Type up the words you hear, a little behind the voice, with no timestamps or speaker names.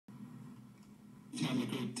Natalie,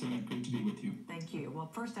 great to be with you. Thank you. Well,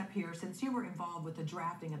 first up here, since you were involved with the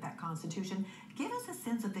drafting of that Constitution, give us a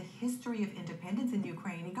sense of the history of independence in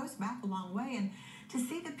Ukraine. It goes back a long way, and to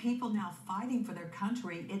see the people now fighting for their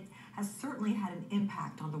country, it has certainly had an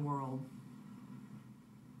impact on the world.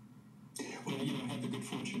 Well, I had the good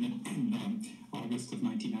fortune in August of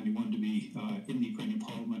 1991 to be in the Ukrainian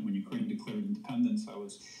parliament when Ukraine declared independence. I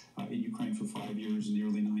was in Ukraine for 5 years in the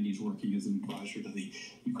early 90s, working as an advisor to the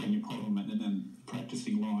Ukrainian parliament and then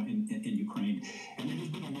practicing law in Ukraine. And it has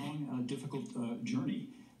been a long, difficult journey.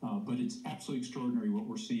 But it's absolutely extraordinary what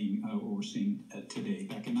we're seeing today.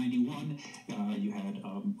 Back in '91, you had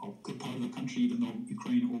a good part of the country, even though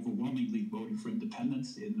Ukraine overwhelmingly voted for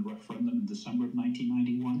independence in the referendum in December of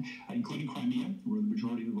 1991, including Crimea, where the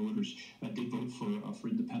majority of the voters did vote for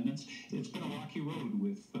independence. It's been a rocky road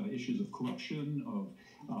with issues of corruption, of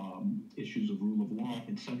issues of rule of law,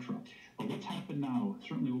 etc. But what's happened now,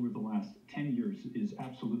 certainly over the last 10 years, is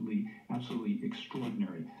absolutely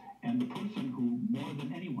extraordinary. And the person who, more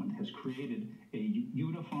than anyone, has created a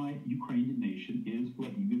unified Ukrainian nation is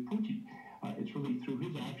Vladimir Putin. It's really through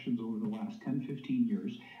his actions over the last 10, 15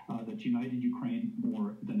 years that's united Ukraine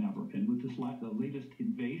more than ever. And with this the latest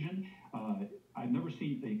invasion, I've never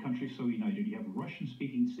seen a country so united. You have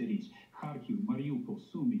Russian-speaking cities, Kharkiv, Mariupol,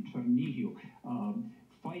 Sumy, Chernihiv,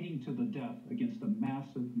 fighting to the death against a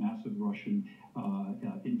massive, massive Russian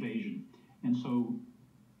invasion. And so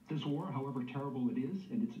this war, however terrible it is,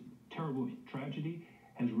 and its terrible tragedy,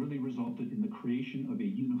 has really resulted in the creation of a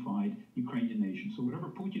unified Ukrainian nation. So whatever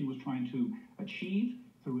Putin was trying to achieve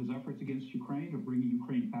through his efforts against Ukraine, of bringing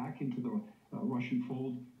Ukraine back into the Russian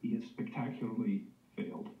fold, he has spectacularly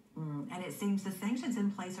failed. And it seems the sanctions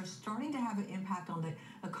in place are starting to have an impact on the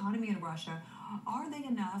economy in Russia. Are they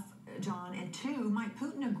enough, John? And two, might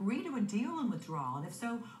Putin agree to a deal on withdrawal? And if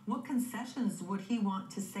so, what concessions would he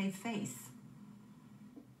want to save face?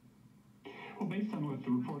 Well, based on what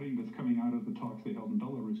the reporting that's coming out of the talks they held in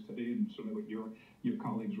Belarus today, and certainly what your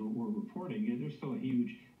colleagues were reporting, there's still a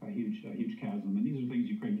huge chasm. And these are things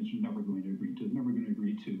Ukrainians are never going to agree to. They're never going to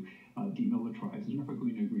agree to demilitarize. They're never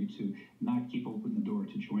going to agree to not keep open the door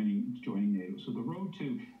to joining NATO. So the road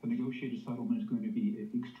to a negotiated settlement is going to be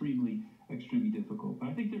extremely difficult. But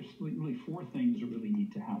I think there's really four things that really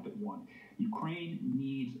need to happen. One, Ukraine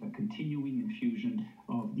needs a continuing infusion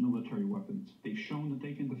of military weapons. They've shown that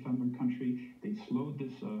they can defend their country. They slowed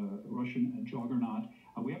this Russian juggernaut.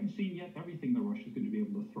 We haven't seen yet everything that Russia's going to be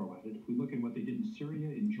able to throw at it. If we look at what they did in Syria,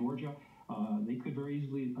 in Georgia, they could very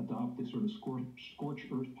easily adopt this sort of scorched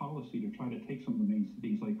earth policy to try to take some of the main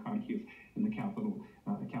cities like Kharkiv and the capital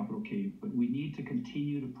Kyiv. But we need to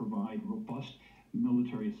continue to provide robust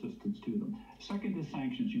military assistance to them. Second is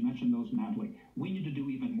sanctions. You mentioned those, Natalie. We need to do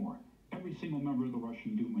even more. Every single member of the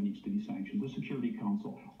Russian Duma needs to be sanctioned. The Security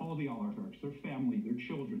Council, all the oligarchs, their family, their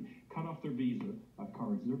children, cut off their visa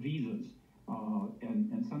cards, their visas,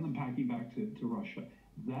 and send them packing back to Russia.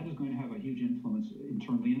 That is going to have a huge influence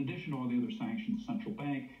internally, in addition to all the other sanctions, central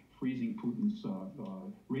bank, freezing Putin's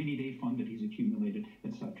rainy day fund that he's accumulated,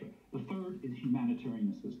 etc. The third is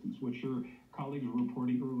humanitarian assistance, which your colleagues were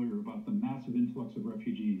reporting earlier about the massive influx of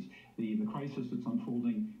refugees, the crisis that's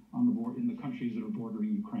unfolding on the in the countries that are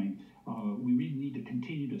bordering Ukraine. We really need to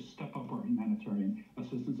continue to step up our humanitarian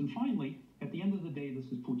assistance. And finally, at the end of the day, this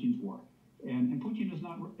is Putin's war. And Putin is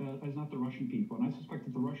not the Russian people. And I suspect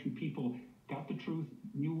that the Russian people got the truth,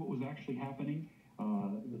 knew what was actually happening.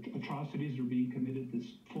 The atrocities are being committed, this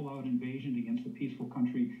full-out invasion against a peaceful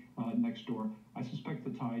country next door. I suspect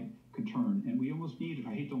the tide could turn. And we almost need,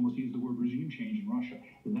 I hate to almost use the word regime change in Russia,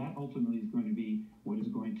 that ultimately is going to be what is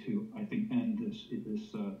going to, I think, end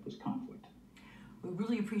this conflict. We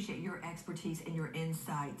really appreciate your expertise and your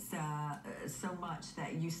insights. So much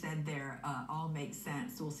that you said there all makes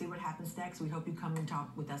sense. We'll see what happens next. We hope you come and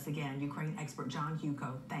talk with us again. Ukraine expert John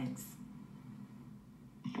Hewko, thanks.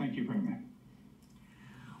 Thank you very much.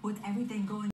 With everything going